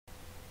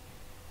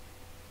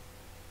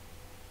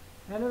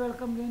Hello,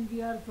 welcome again.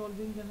 We are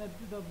solving an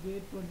episode of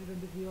GATE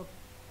 2023 of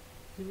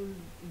Civil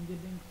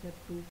Engineering Set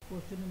 2.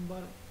 Question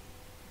number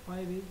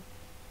 5 is: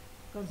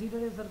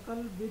 consider a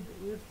circle with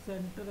its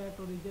center at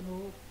origin O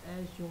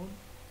as shown.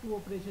 Two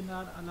operations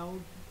are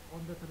allowed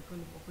on the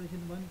circle.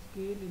 Operation 1: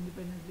 scale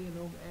independently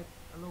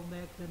along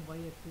the x and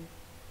y axis.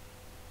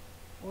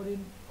 Or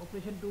in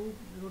operation 2: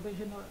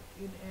 rotation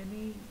in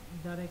any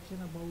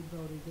direction about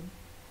the origin.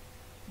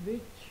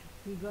 Which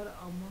figure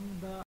among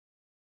the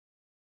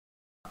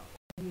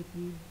be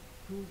achieved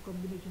through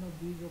combination of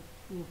these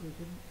two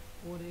operations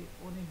or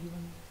on a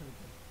given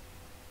circle.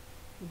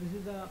 So this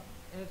is the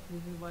x,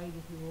 this is y,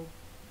 this is O,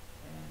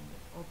 and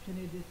option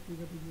A, this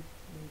figure is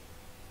like,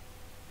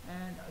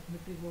 and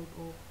symmetric about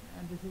O,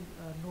 and this is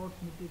not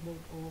symmetric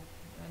about O,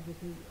 and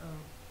this is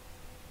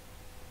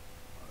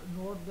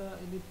not the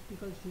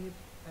elliptical shape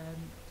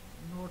and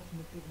not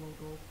symmetric about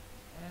O,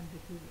 and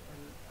this is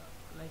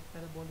like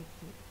parabolic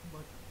shape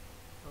but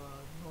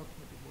not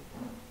symmetric about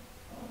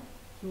O.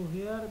 So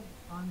here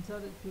answer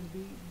should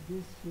be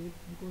this shape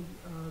because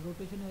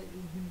rotation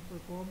is being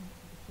performed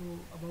so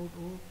about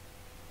O,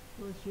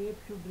 so shape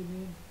should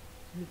remain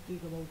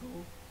symmetric about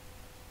O.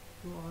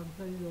 So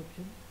answer is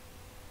option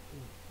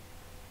A.